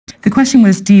question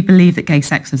was, do you believe that gay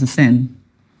sex is a sin?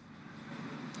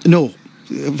 No.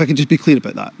 If I can just be clear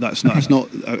about that, that's not.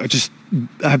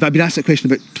 I've been asked that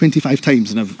question about 25 times,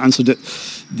 and I've answered it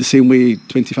the same way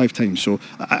 25 times. So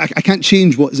I can't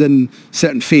change what's in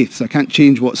certain faiths. I can't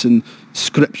change what's in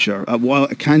Scripture. What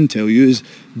I can tell you is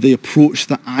the approach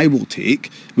that I will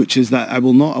take, which is that I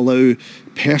will not allow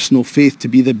personal faith to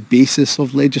be the basis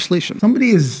of legislation. Somebody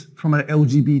is from an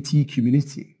LGBT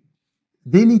community.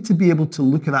 They need to be able to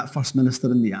look at that First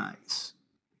Minister in the eyes,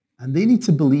 and they need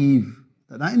to believe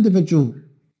that that individual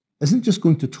isn't just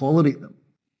going to tolerate them,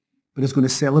 but is going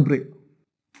to celebrate them.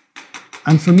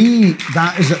 And for me,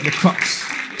 that is at the crux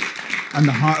and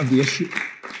the heart of the issue.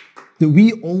 That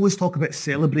we always talk about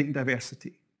celebrating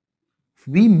diversity. If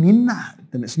we mean that,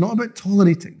 then it's not about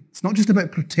tolerating. It's not just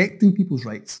about protecting people's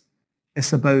rights.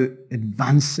 It's about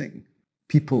advancing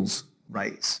people's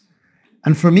rights.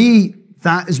 And for me,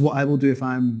 that is what I will do if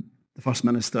I'm the First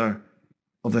Minister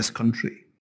of this country.